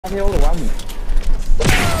Yo,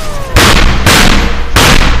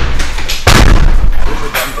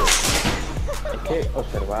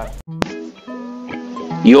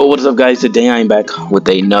 what's up, guys? Today I'm back with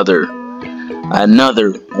another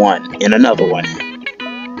one and another one.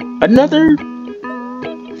 Another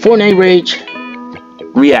Fortnite Rage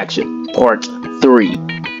reaction part 3.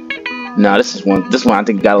 Now this one I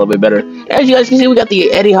think got a little bit better. As you guys can see, we got the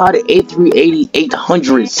Etihad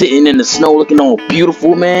 800 sitting in the snow looking all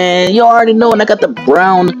beautiful, man. You already know, and I got the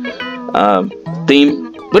brown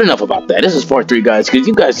theme. But enough about that. This is part 3, guys, because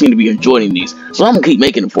you guys seem to be enjoying these, so I'm gonna keep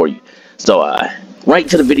making them for you. So right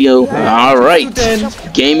to the video. Alright,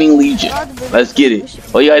 Gaming Legion, let's get it.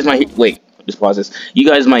 Oh, you guys might hear, wait, just pause this. You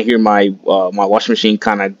guys might hear my my washing machine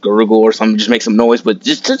kind of gurgle or something, just make some noise, but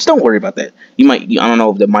just don't worry about that. You might, I don't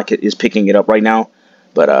know if the mic is picking it up right now,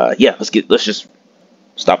 but yeah, let's just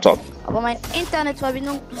stop talking. Aber mein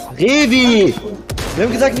Internetverbindung. Revi! Wir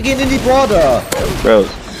haben gesagt, wir gehen in die Border! Bros.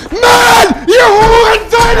 Mann! Ihr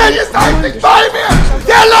Hurensöhne! Ihr seid nicht bei mir!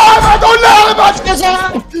 Der labert und labert!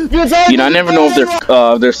 You know, I never know if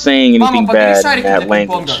they're saying anything bad in that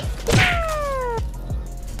language.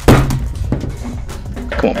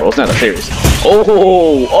 Come on, bro, it's not that serious.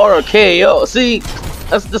 Oh, RKO. See,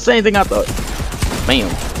 that's the same thing I thought. Bam.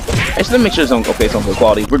 Actually, let me make sure it's on. Okay, it's on good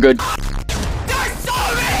quality. We're good. There's so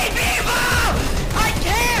many people! I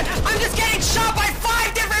can't! I'm just getting shot by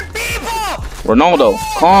 5 different people! Ronaldo,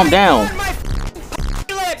 calm down. My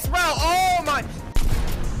lips, bro. Oh my.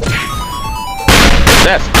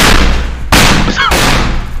 That's.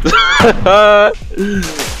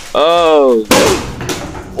 Oh.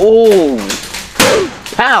 Oh.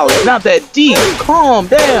 Pal, it's not that deep. Calm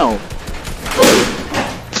down.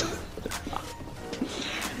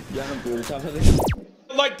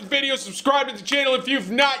 Like the video, subscribe to the channel if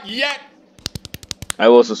you've not yet. I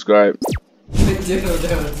will subscribe.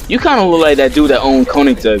 You kind of look like that dude that owned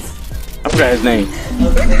Koenigsegg. I forgot his name.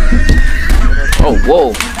 Oh,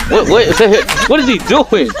 whoa. What is he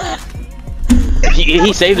doing?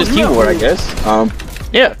 He saved his keyboard, I guess.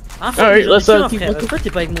 Yeah. Alright, let's keep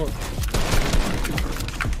looking.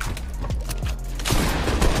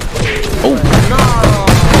 Oh.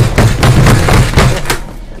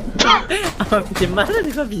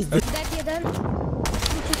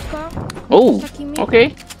 Oh,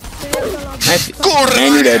 okay. Nice.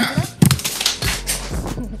 And you're dead.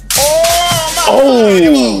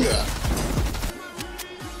 Oh!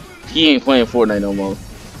 He ain't playing Fortnite no more.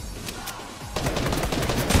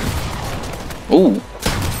 Ooh.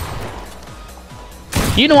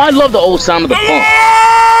 You know, I love the old sound of the pump.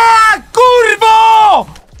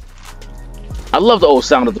 I love the old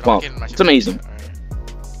sound of the pump. It's amazing.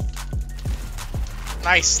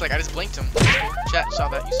 Nice, like I just blinked him. Chat saw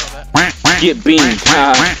that, you saw that. Get beamed.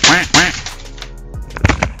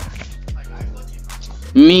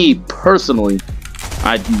 Me personally,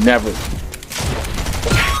 I'd never.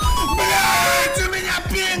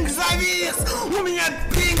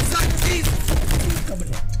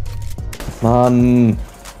 Mann,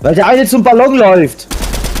 weil der eine zum Ballon läuft.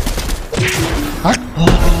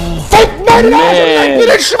 Man,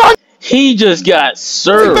 he just got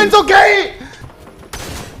served.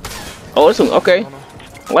 Oh, it's okay.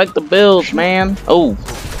 I like the builds, man. Oh.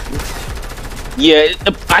 Yeah,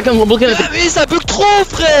 I can look at it. Mais ça bug trop,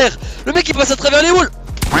 frère! Le mec il passe à travers les walls!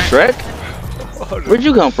 Shrek? Where'd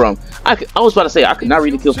you come from? I was about to say, I could not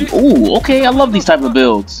really kill people. Ooh, okay, I love these type of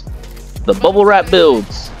builds. The bubble wrap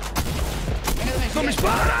builds.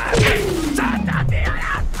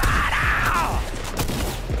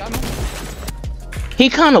 He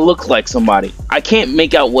kind of looks like somebody. I can't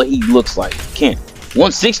make out what he looks like. Can't.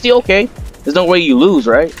 160, okay. There's no way you lose,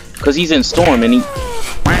 right? Because he's in Storm and he...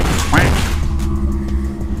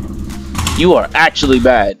 You are actually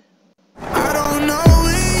bad. I don't know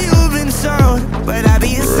where you've been sold, but I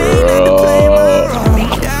be insane to play my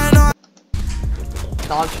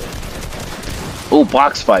role. Oh,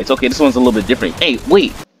 box fights. Okay, this one's a little bit different. Hey,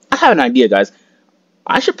 wait. I have an idea, guys.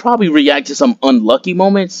 I should probably react to some unlucky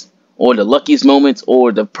moments, or the luckiest moments,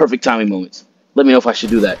 or the perfect timing moments. Let me know if I should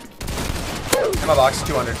do that. In my box,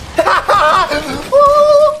 200.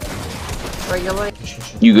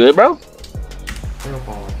 You good, bro?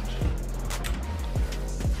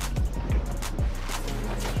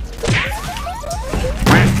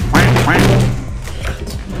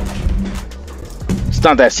 It's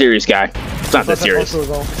not that serious, guy. It's not that serious.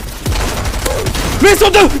 Mais ils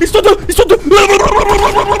sont deux! Ils sont deux! Ils sont deux!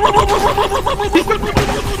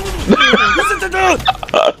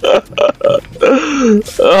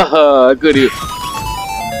 Good.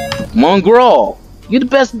 Mongrel, you the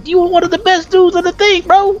best. You were one of the best dudes on the thing,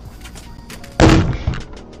 bro.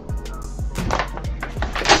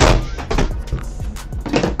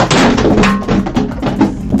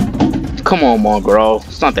 Come on, Mongrel.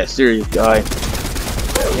 It's not that serious, guy.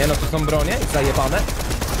 Nie no, to są bronie zajebane.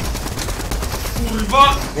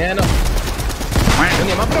 Kurwa! Nie no. To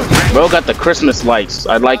nie ma broni. Bro got the Christmas lights.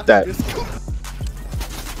 I like that.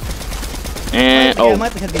 And oh,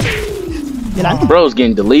 bro's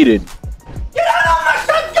getting deleted. Get out of my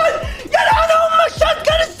shotgun! Get out of my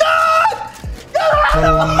shotgun, son! Get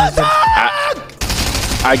out of my shotgun!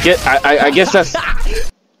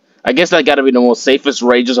 I guess that gotta be the most safest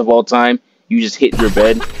rages of all time. You just hit your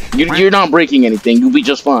bed. You're not breaking anything. You'll be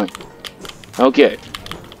just fine. Okay.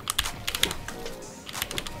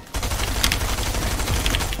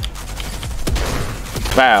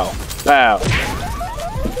 Pow. Pow.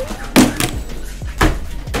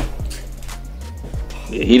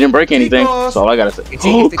 He didn't break anything. That's all I gotta say.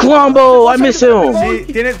 Oh, Colombo! I miss him.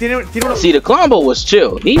 See, the Colombo was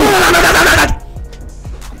chill. He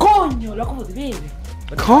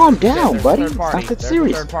calm down, buddy. It's not that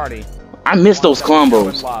serious. I miss those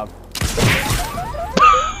combos.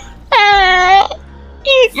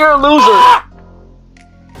 You're a loser.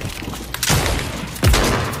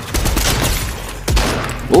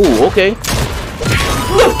 Ooh, okay.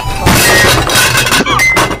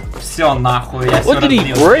 What did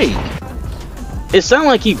he break? It sounded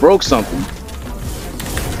like he broke something.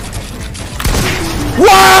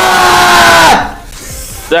 What?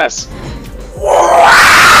 That's.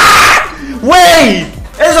 Wait!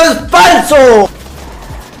 Eso es falso!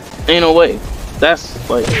 Ain't no way. That's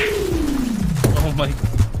like. Oh my.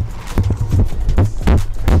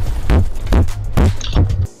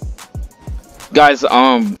 Guys,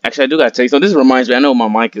 actually I do gotta tell you something. This reminds me, I know my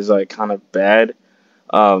mic is like kind of bad.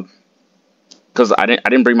 Cause I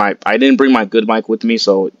didn't bring my good mic with me,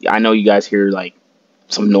 so I know you guys hear like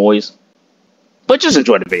some noise. But just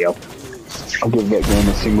enjoy the video. I'll give that game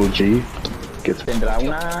a single G. ¿Tendrá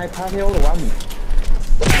una espacio o algo?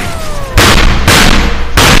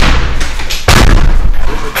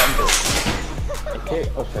 Es que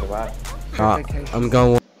observar. I'm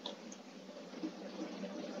going.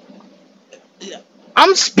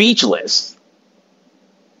 I'm speechless.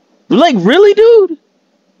 Like, really, dude?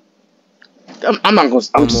 I'm not gonna.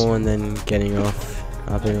 I'm just. More and then getting off.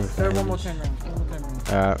 I've been. One more time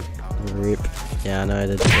round. Rip. Yeah, I know I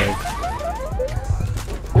did joke.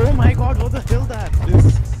 Oh my god, what the hell that?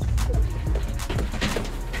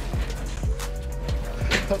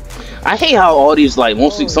 I hate how all these like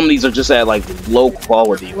mostly some of these are just at like low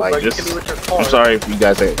quality. Like just. I'm sorry if you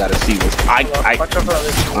guys gotta see this. I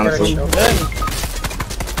honestly.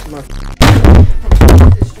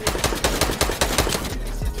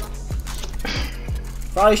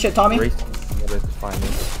 Sorry, shit, Tommy.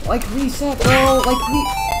 Like reset, bro. Like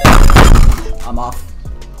I'm off.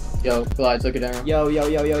 Yo, Clyde, look it down. Yo.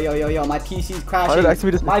 My PC's crashing.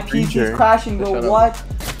 My PC's crashing, bro. What?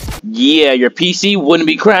 Yeah, your PC wouldn't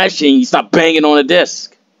be crashing. You stop banging on the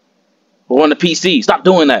disk or on the PC. Stop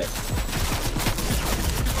doing that.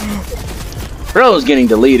 Bro's getting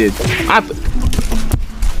deleted.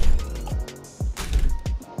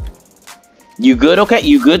 You good? Okay,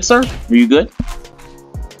 you good, sir? Are you good?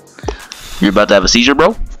 You're about to have a seizure,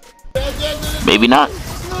 bro? Maybe not.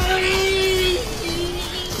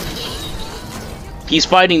 He's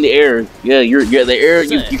fighting the air. Yeah, you're the air.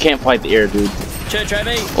 You can't fight the air, dude.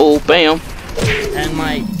 Oh, bam. And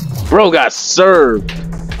my bro got served.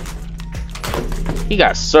 He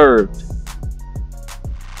got served.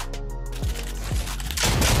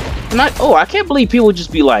 And I can't believe people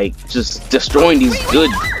just be like just destroying these good.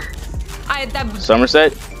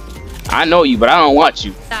 Somerset, I know you, but I don't watch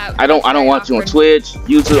you. I don't watch you on Twitch,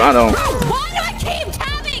 YouTube. I don't. Why do I keep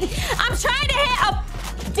tabbing? I'm trying to hit a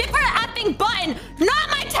different effing button, not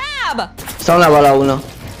my tab. So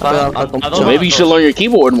maybe you should learn your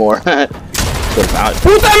keyboard more. I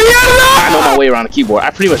know my way around the keyboard. I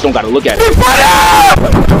pretty much don't gotta look at it.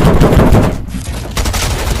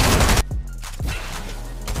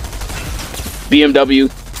 BMW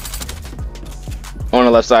on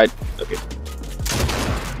the left side. Okay.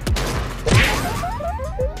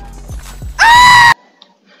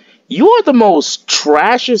 You are the most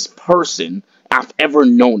trashiest person I've ever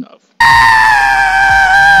known of.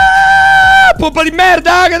 Pupa di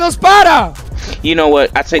merda che non spara! You know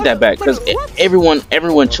what? I take that back because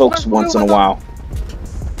everyone chokes once in a while.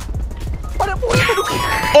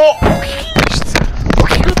 Oh!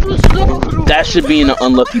 That should be an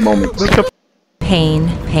unlucky moment. Pain,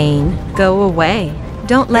 go away.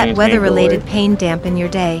 Don't let weather-related pain dampen your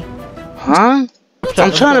day. Huh?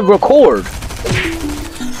 I'm trying to record.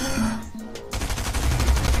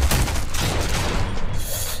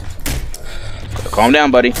 Calm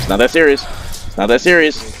down, buddy. It's not that serious. It's not that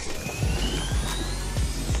serious.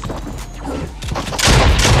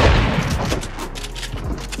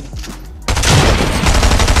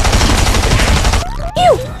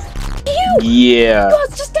 Yeah.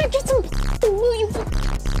 Just gotta get some.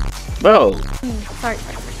 Bro. Sorry.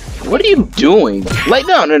 What are you doing? Like,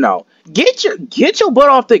 no. Get your butt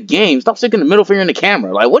off the game. Stop sticking the middle finger in the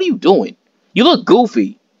camera. Like, what are you doing? You look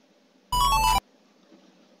goofy.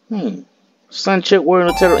 Sun chick wearing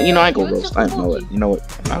a terror. You know, I ain't gonna roast. I know it. You know what?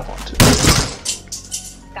 I'm not going to.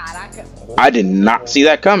 I did not see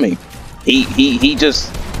that coming. He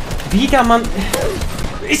just. Digga, man.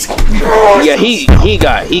 Yeah, he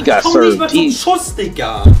got served.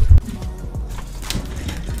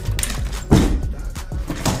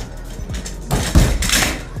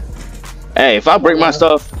 Hey, if I break my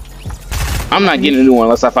stuff, I'm not getting a new one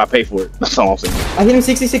unless I pay for it. That's all I'm saying. I hit him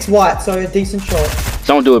 66 white, so a decent shot.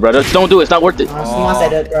 Don't do it, brother. Don't do it. It's not worth it. Nice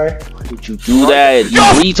edit, bro. Why would you do that? You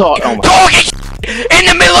retard. Oh my God. In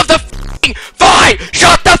the middle of the fight!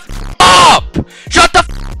 Shut the up! Shut the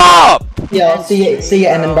up! Yeah, see you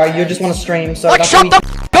ending, bro. You just want to stream, so like, shut the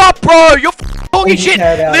up, bro! You're talking shit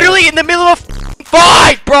literally in the middle of a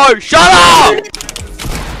fight, bro! Shut up!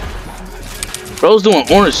 Bro's doing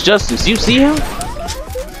orange justice. You see him?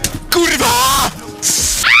 Kurva!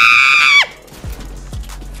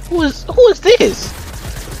 Who is this?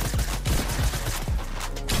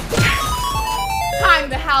 Time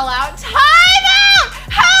the hell out. Time out!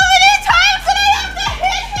 How many times did I have to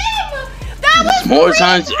hit him? That was more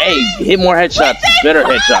times. Hey, hit more headshots. Better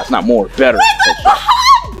headshots, not more. Better headshots.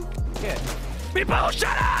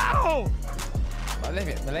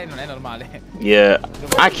 Yeah,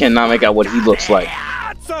 I cannot make out what he looks like.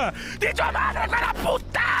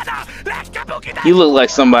 He look like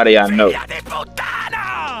somebody I know.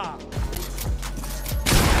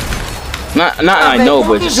 Not I know,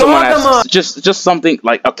 but just someone that's just something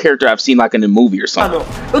like a character I've seen like in a movie or something.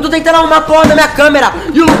 Eu tô tentando arrumar porra na minha câmera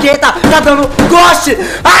e o Luqueta tá dando ghost!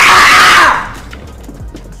 Ah!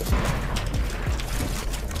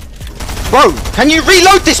 Bro, can you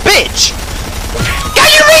reload this bitch? Can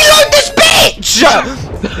you reload this bitch?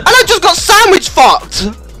 And I just got sandwich fucked.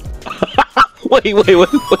 Wait,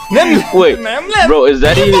 bro, is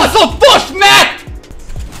that even?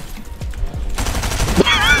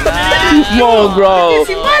 Come on, bro.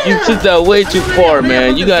 You took that way too far,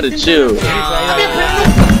 man. You gotta chill.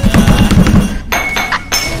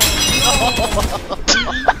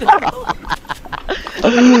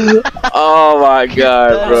 Oh my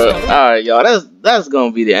god, bro. Alright, y'all. That's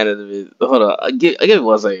gonna be the end of the video. Hold on. Give it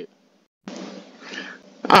 1 second.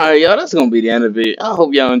 Alright, y'all. That's gonna be the end of it. I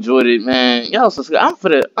hope y'all enjoyed it, man. Y'all subscribe.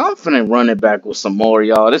 I'm finna run it back with some more,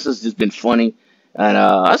 y'all. This has just been funny. And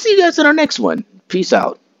I'll see you guys in our next one. Peace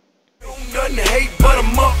out. Nothing to hate, but a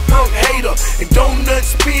motherfucking hater. And don't nothing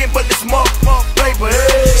spin, but this motherfucking paper.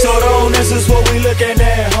 So this is what we looking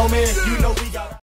at, homie. You know we